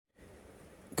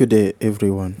Good day,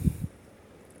 everyone.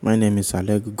 My name is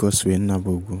Alec Goswe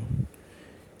Nabogu,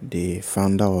 the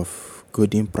founder of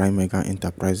Golden Prime Mega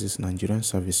Enterprises Nigerian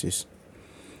Services.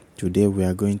 Today, we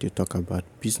are going to talk about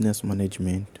business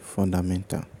management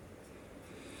fundamental.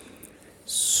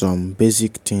 Some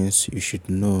basic things you should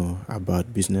know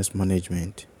about business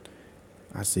management.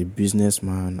 As a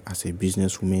businessman, as a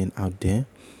businesswoman out there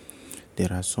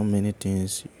are so many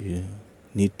things you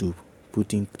need to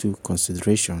put into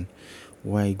consideration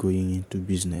while going into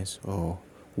business or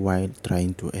while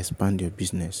trying to expand your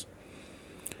business.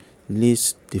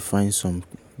 Let's define some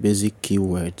basic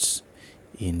keywords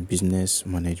in business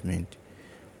management.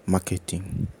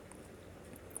 Marketing.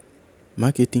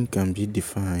 Marketing can be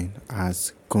defined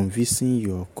as convincing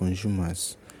your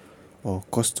consumers or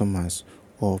customers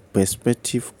or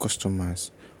prospective customers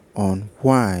on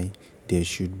why they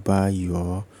should buy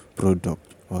your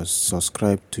product or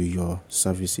subscribe to your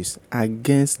services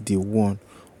against the one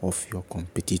of your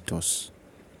competitors.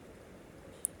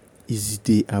 Is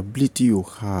the ability you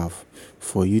have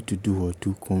for you to do or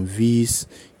to convince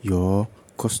your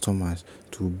customers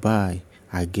to buy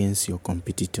against your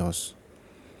competitors.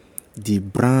 The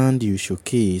brand you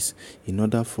showcase in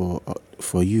order for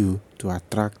you to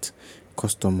attract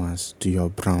customers to your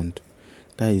brand.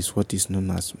 That is what is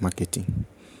known as marketing.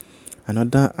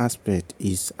 Another aspect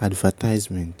is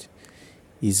advertisement.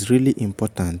 It's really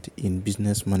important in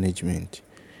business management.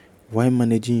 While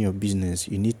managing your business,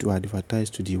 you need to advertise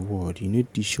to the world. You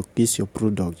need to showcase your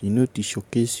product. You need to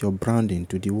showcase your branding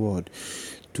to the world,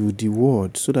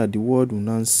 so that the world will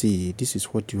now see this is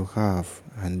what you have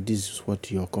and this is what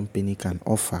your company can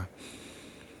offer.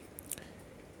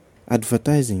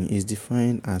 Advertising is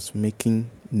defined as making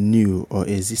new or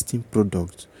existing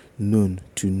products known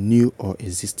to new or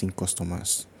existing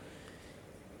customers.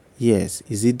 Yes,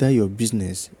 is either your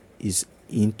business is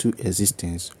into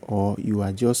existence or you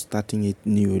are just starting it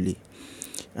newly.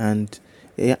 And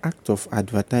an act of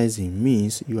advertising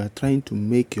means you are trying to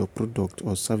make your product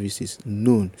or services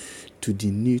known to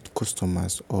the new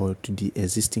customers or to the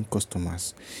existing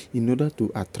customers in order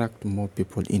to attract more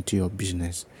people into your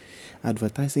business.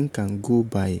 Advertising can go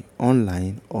by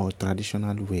online or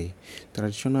traditional way.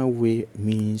 Traditional way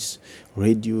means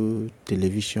radio,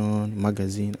 television,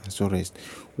 magazine, and so rest.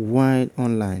 While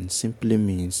online simply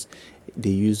means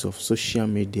the use of social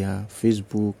media,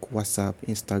 Facebook, WhatsApp,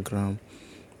 Instagram,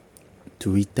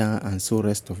 Twitter, and so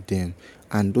rest of them,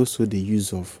 and also the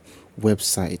use of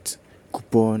website,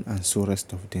 coupon, and so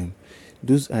rest of them.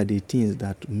 Those are the things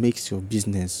that makes your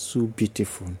business so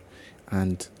beautiful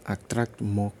and attract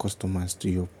more customers to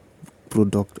your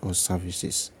product or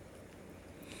services.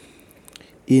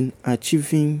 In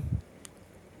achieving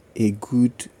a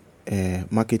good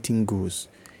marketing goals,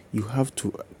 you have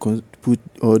to put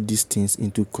all these things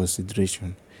into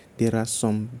consideration. There are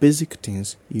some basic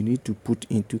things you need to put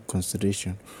into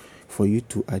consideration for you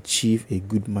to achieve a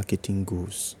good marketing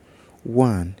goals.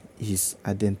 One is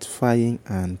identifying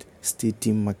and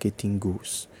stating marketing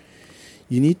goals.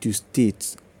 You need to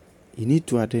state, you need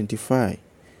to identify,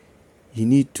 you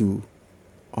need to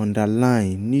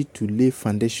underline, you need to lay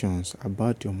foundations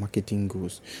about your marketing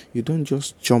goals. You don't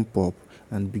just jump up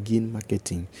and begin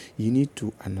marketing. You need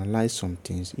to analyze some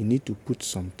things. You need to put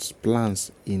some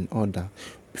plans in order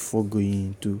before going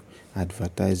into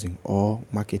advertising or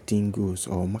marketing goals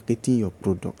or marketing your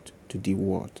product to the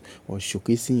world or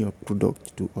showcasing your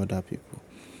product to other people.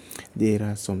 There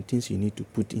are some things you need to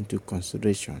put into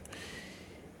consideration.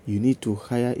 You need to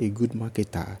hire a good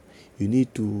marketer. You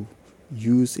need to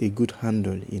use a good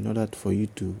handle in order for you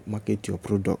to market your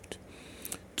product.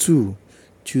 2,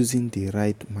 choosing the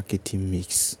right marketing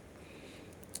mix.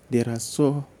 There are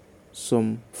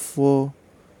some 4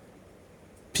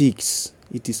 peaks.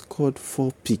 It is called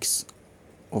 4 peaks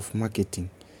of marketing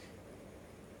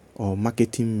or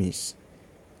marketing mix,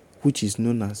 which is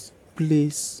known as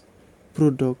place,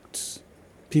 products,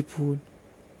 people,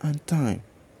 and time,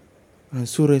 and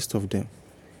so rest of them.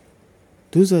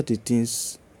 Those are the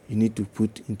things you need to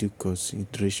put into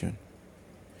consideration.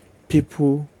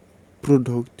 People,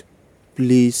 product,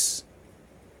 place,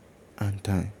 and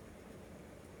time.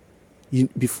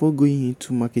 Before going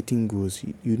into marketing goals,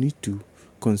 you need to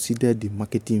consider the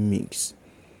marketing mix.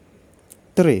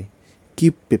 3,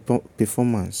 key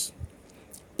performance.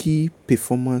 Key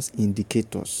performance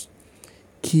indicators.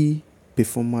 Key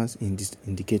performance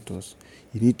indicators.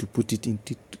 You need to put it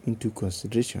into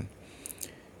consideration.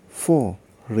 4,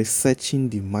 researching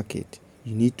the market.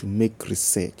 You need to make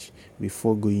research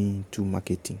before going into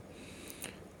marketing.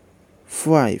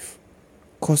 5,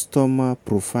 customer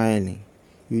profiling.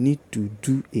 You need to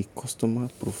do a customer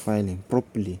profiling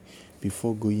properly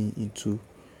before going into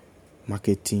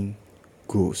marketing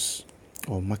goals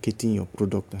or marketing your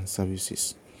product and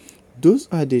services. Those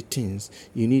are the things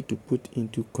you need to put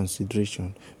into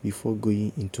consideration before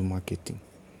going into marketing.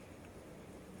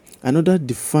 Another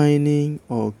defining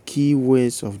or key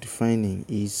ways of defining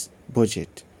is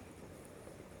budget.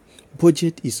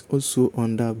 Budget is also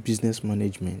under business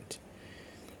management.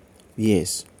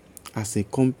 Yes, as a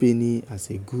company, as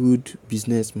a good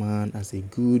businessman, as a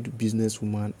good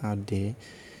businesswoman out there,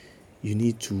 you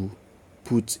need to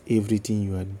put everything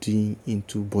you are doing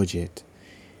into budget.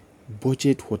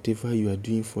 Budget whatever you are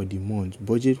doing for the month,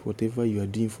 budget whatever you are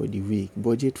doing for the week,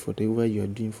 budget whatever you are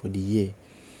doing for the year.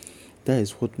 That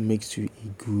is what makes you a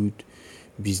good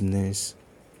business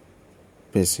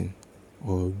person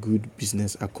or good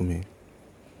business acumen.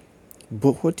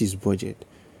 But what is budget?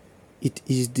 It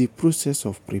is the process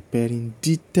of preparing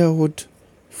detailed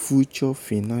future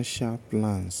financial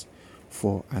plans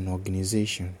for an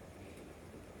organization.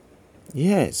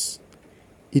 Yes,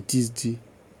 it is the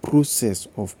process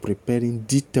of preparing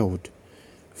detailed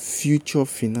future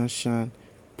financial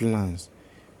plans.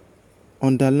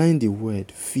 Underline the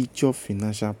word future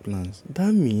financial plans.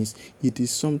 That means it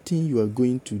is something you are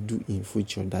going to do in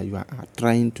future that you are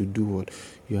trying to do what?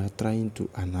 You are trying to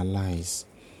analyze.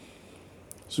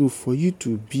 So for you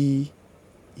to be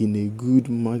in a good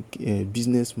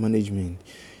business management,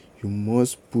 you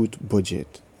must put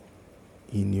budget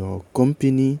in your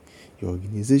company, your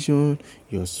organization,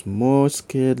 your small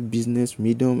scale business,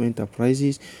 medium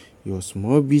enterprises, your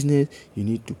small business. You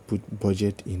need to put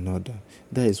budget in order.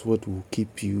 That is what will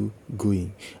keep you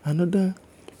going. Another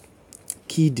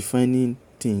key defining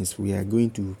things we are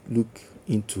going to look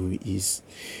into is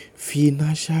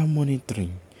financial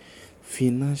monitoring.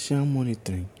 Financial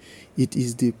monitoring. It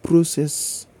is the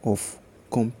process of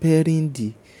comparing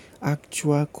the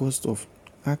actual cost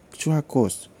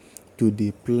to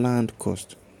the planned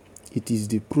cost. It is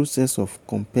the process of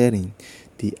comparing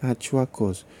the actual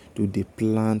cost to the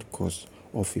planned cost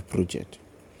of a project.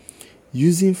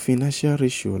 Using financial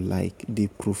ratio like the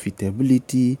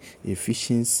profitability,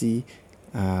 efficiency,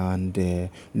 and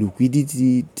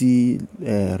liquidity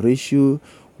ratio,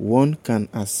 one can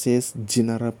assess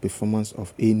general performance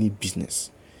of any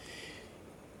business.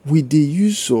 With the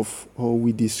use of or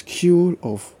with the skill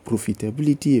of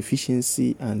profitability,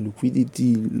 efficiency, and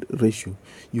liquidity ratio,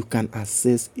 you can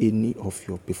assess any of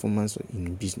your performance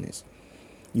in business.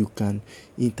 You can,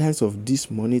 in terms of this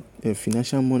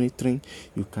financial monitoring,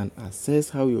 you can assess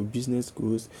how your business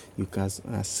goes. You can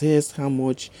assess how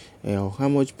much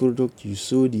product you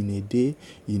sold in a day,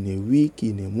 in a week,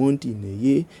 in a month, in a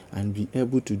year, and be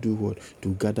able to do what?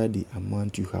 To gather the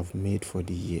amount you have made for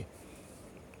the year.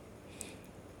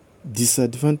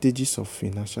 Disadvantages of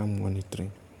financial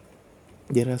monitoring.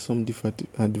 There are some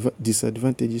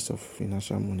disadvantages of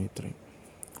financial monitoring.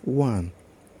 1.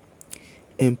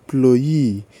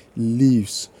 Employee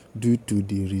leaves due to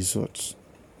the results.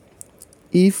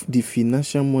 If the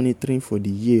financial monitoring for the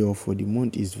year or for the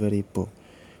month is very poor,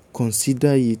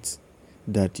 consider it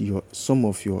that some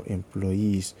of your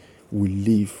employees will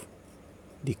leave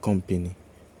the company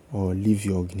or leave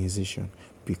your organization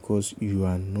because you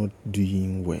are not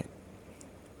doing well.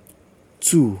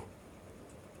 2.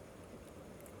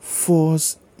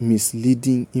 False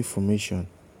misleading information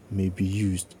may be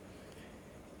used.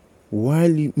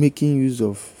 While making use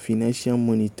of financial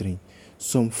monitoring,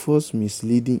 some false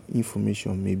misleading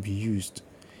information may be used,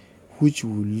 which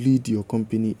will lead your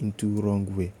company into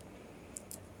wrong way.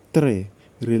 3.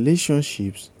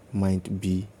 Relationships might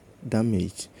be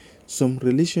damaged. Some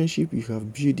relationship you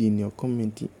have built in your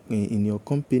company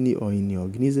or in your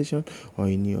organization or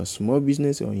in your small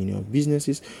business or in your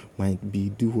businesses might be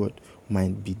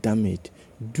damaged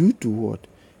due to what?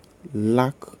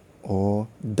 Lack or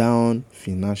down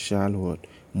financial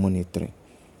monitoring.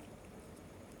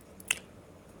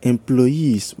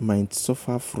 Employees might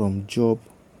suffer from job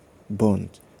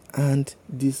burnt and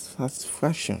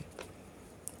dissatisfaction.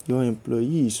 Your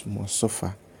employees must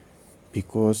suffer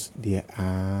because they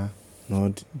are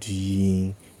not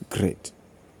doing great.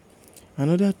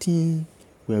 Another thing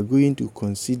we are going to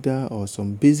consider, or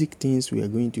some basic things we are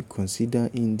going to consider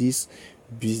in this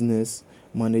business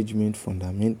management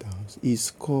fundamentals,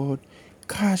 is called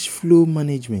cash flow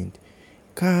management.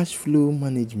 Cash flow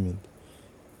management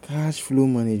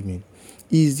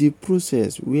is the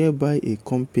process whereby a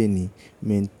company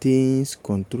maintains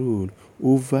control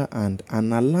over and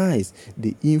analyze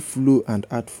the inflow and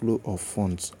outflow of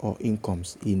funds or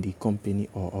incomes in the company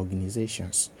or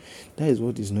organizations. That is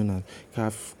what is known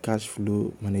as cash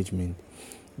flow management.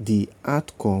 The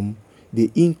outcome,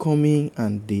 the incoming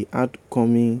and the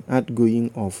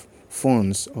outgoing of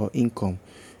funds or income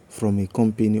from a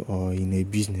company or in a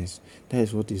business. That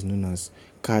is what is known as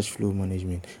cash flow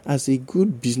management. As a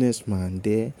good businessman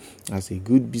there, as a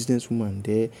good businesswoman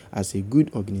there, as a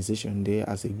good organization there,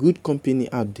 as a good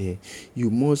company out there, you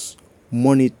must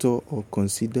monitor or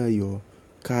consider your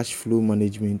cash flow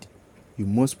management. You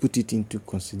must put it into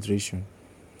consideration.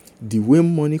 The way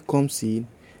money comes in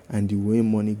and the way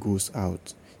money goes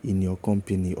out in your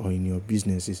company or in your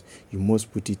businesses, you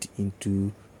must put it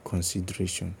into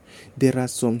consideration. There are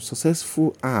some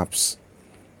successful apps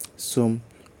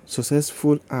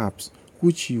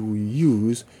which you will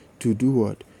use to do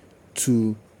what?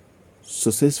 To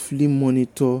successfully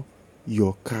monitor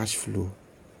your cash flow.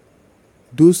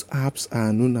 Those apps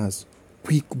are known as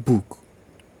QuickBook.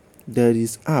 There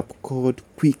is app called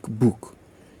QuickBook.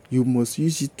 You must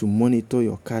use it to monitor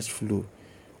your cash flow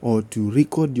or to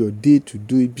record your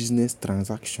day-to-day business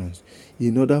transactions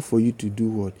in order for you to do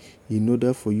what? In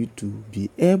order for you to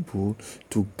be able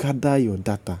to gather your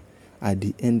data at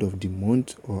the end of the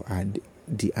month or at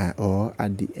the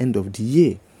end of the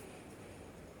year.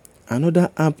 Another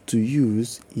app to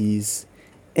use is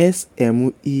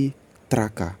SME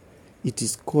Tracker. It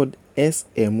is called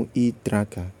SME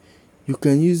Tracker. You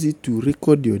can use it to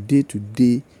record your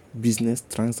day-to-day business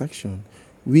transaction,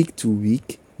 week to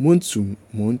week, month to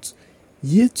month,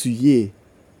 year to year,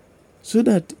 so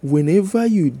that whenever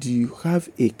you do have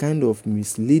a kind of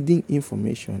misleading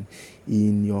information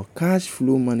in your cash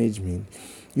flow management,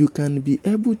 you can be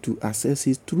able to access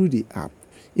it through the app.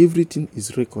 Everything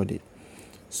is recorded.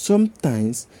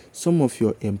 Sometimes some of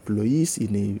your employees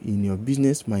in your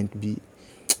business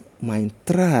might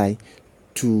try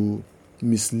to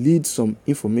mislead some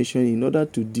information in order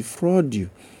to defraud you.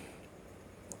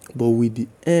 But with the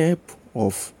help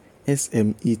of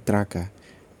SME Tracker,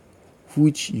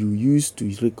 which you use to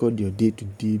record your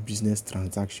day-to-day business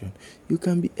transaction, you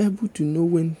can be able to know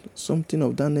when something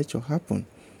of that nature happen.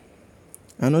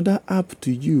 Another app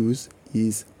to use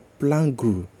is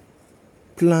PlanGrew.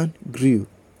 PlanGrew.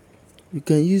 You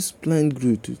can use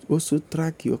PlanGrew to also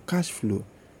track your cash flow.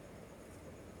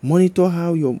 Monitor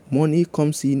how your money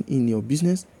comes in your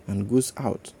business and goes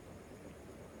out.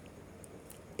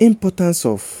 Importance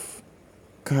of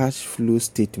cash flow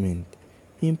statement.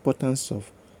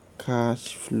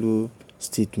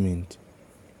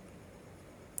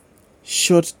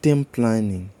 Short-term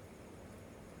planning.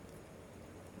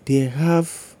 They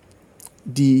have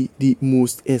the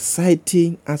most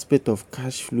exciting aspect of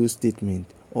cash flow statement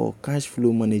or cash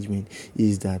flow management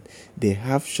is that they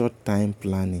have short-term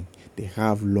planning. They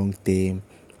have long-term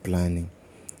planning.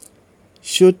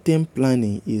 Short-term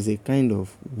planning is a kind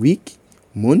of week,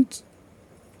 month.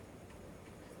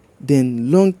 Then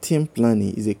long-term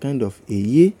planning is a kind of a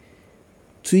year,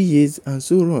 2 years, and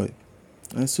so on,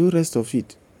 and so rest of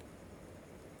it.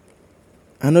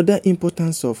 Another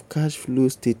importance of cash flow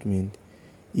statement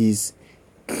is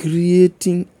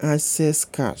creating excess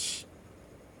cash.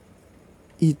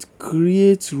 It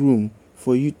creates room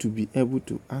for you to be able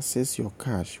to access your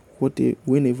cash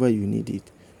whenever you need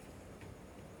it.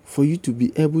 For you to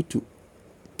be able to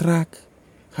track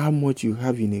how much you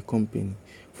have in a company.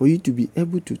 For you to be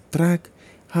able to track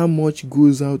how much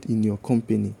goes out in your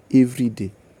company every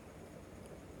day.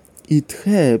 It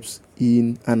helps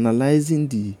in analyzing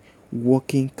the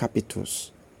working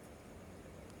capitals.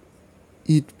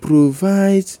 It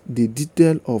provides the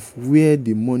detail of where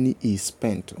the money is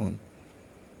spent on.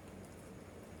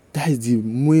 That is the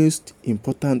most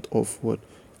important of what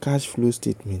cash flow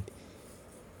statement.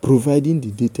 Providing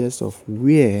the details of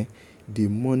where the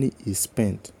money is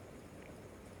spent.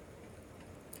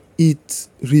 It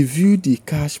reviews the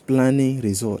cash planning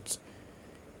results.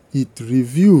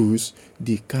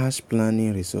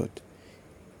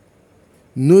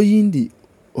 Knowing the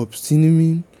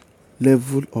optimum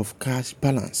level of cash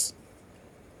balance.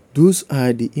 Those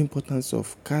are the importance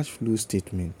of cash flow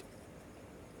statement.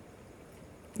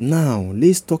 Now,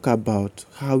 let's talk about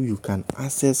how you can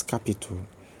access capital.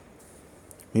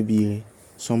 Maybe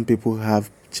some people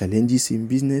have challenges in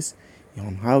business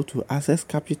on how to access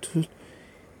capital.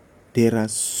 There are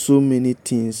so many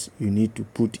things you need to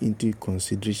put into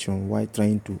consideration while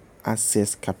trying to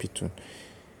access capital.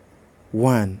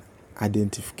 1.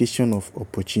 Identification of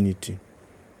opportunity.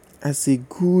 As a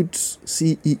good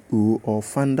CEO or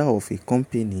founder of a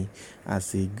company,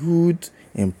 as a good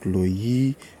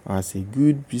employee, as a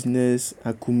good business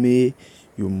acumen,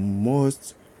 you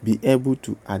must be able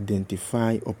to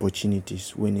identify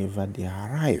opportunities whenever they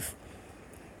arrive.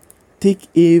 Take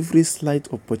every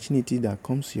slight opportunity that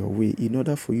comes your way in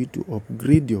order for you to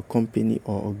upgrade your company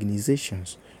or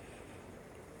organizations.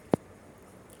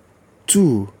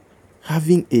 2.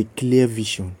 Having a clear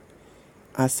vision.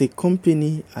 as a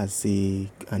company, as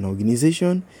an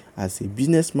organization, as a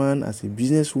businessman, as a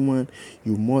businesswoman,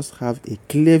 you must have a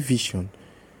clear vision.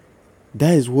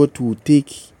 That is what will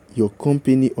take your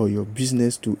company or your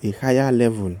business to a higher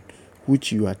level,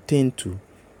 which you attain to.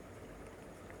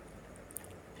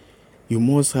 You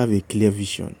must have a clear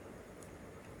vision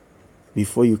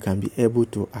before you can be able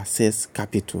to access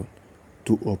capital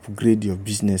to upgrade your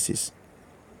businesses.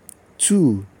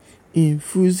 2,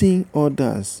 infusing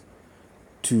others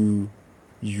to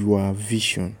your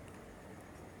vision.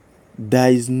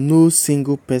 There is no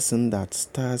single person that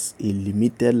starts a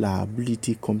limited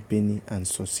liability company and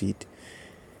succeed.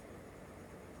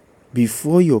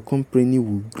 Before your company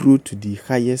will grow to the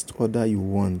highest order you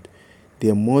want,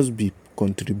 there must be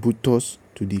contributors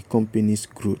to the company's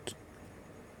growth.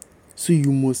 So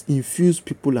you must infuse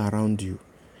people around you.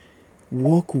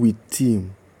 Work with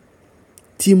team.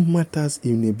 Team matters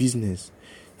in a business.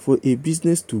 For a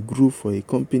business to grow, for a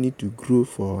company to grow,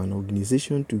 for an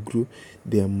organization to grow,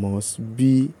 there must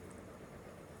be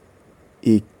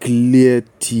a clear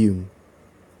team.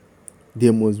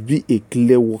 There must be a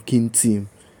clear working team.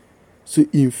 So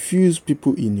infuse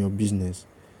people in your business.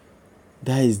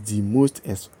 That is the most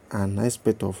an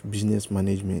aspect of business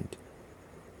management.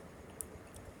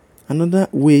 Another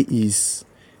way is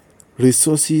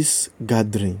resources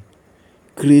gathering,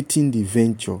 creating the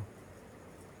venture.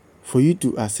 For you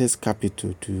to access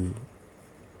capital to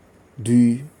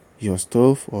do your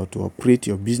stuff or to operate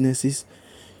your businesses,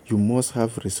 you must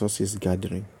have resources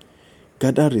gathering.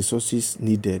 Gather resources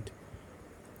needed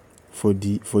for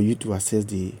you to access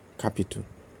the capital.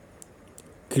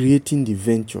 Creating the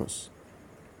ventures.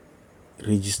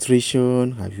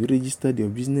 Registration. Have you registered your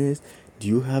business? Do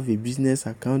you have a business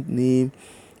account name?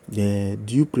 Do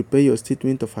you prepare your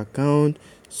statement of account?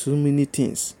 So many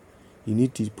things. You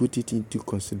need to put it into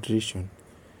consideration.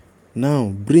 Now,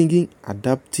 bringing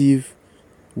adaptive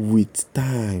with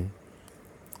time.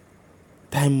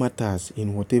 Time matters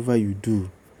in whatever you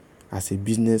do as a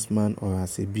businessman or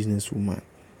as a businesswoman.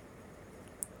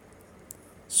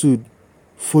 So,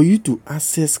 for you to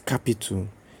access capital,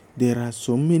 there are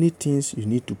so many things you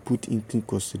need to put into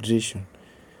consideration.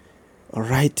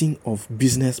 Writing of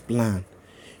business plan.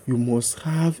 You must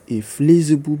have a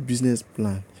flexible business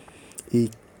plan, a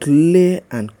clear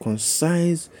and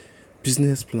concise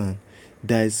business plan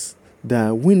that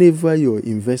whenever your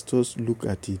investors look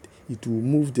at it, it will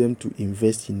move them to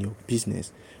invest in your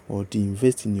business or to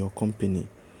invest in your company.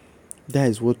 That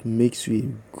is what makes you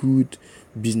a good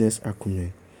business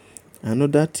acumen.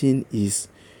 Another thing is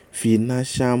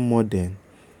financial model.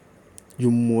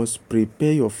 You must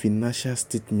prepare your financial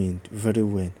statement very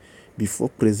well before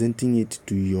presenting it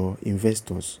to your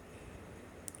investors.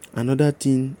 Another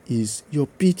thing is your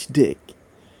pitch deck.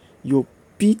 Your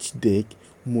pitch deck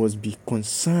must be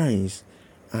concise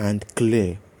and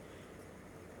clear.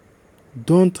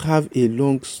 Don't have a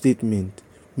long statement.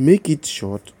 Make it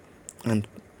short and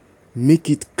make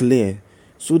it clear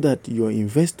so that your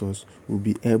investors will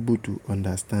be able to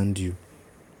understand you.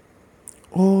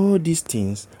 All these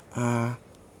things are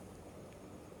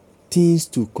things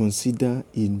to consider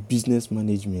in business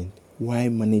management while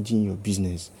managing your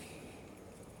business.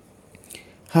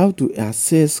 How to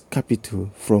access capital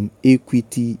from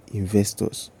equity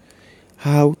investors.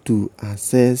 How to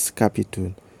access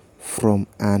capital from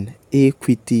an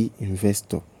equity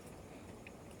investor.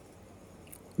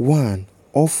 1.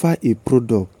 Offer a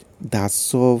product that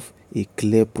solves a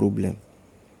clear problem.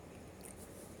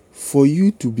 For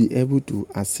you to be able to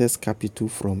access capital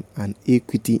from an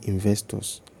equity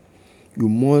investors, you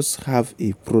must have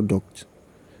a product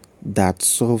that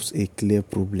solves a clear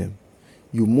problem.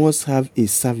 You must have a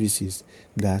services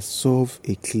that solve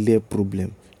a clear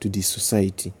problem to the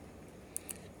society.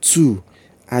 2.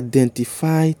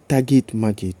 Identify target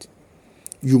market.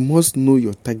 You must know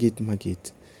your target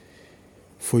market.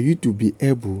 For you to be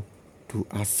able to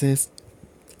access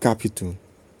capital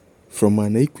from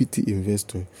an equity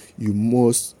investor, you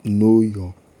must know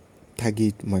your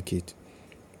target market.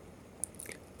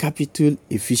 Capital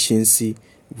efficiency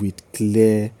with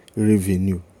clear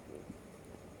revenue.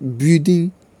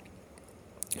 Building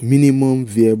minimum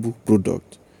viable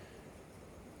product.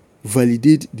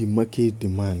 Validate the market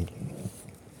demand.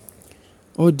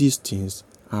 All these things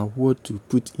are what to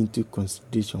put into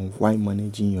consideration while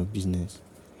managing your business.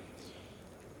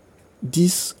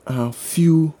 These are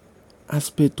few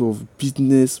aspects of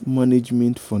business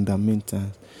management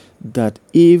fundamentals that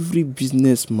every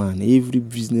businessman, every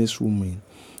businesswoman,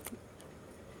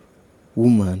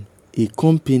 a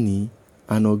company,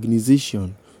 an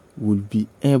organization will be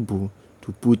able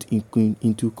to put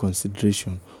into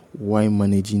consideration while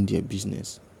managing their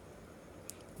business.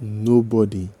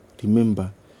 Nobody,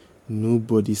 remember,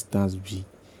 nobody starts big.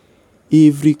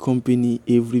 Every company,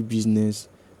 every business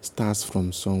starts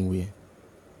from somewhere.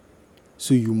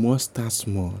 So you must start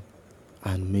small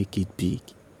and make it big.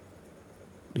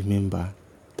 Remember,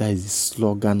 that is the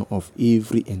slogan of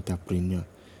every entrepreneur.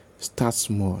 Start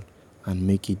small and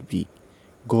make it big.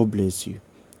 God bless you.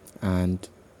 And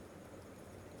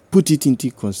put it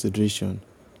into consideration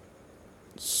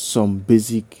some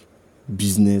basic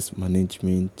business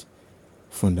management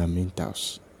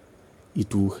fundamentals.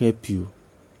 It will help you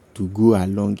to go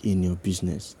along in your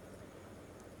business.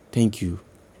 Thank you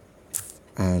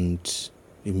and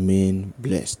remain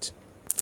blessed.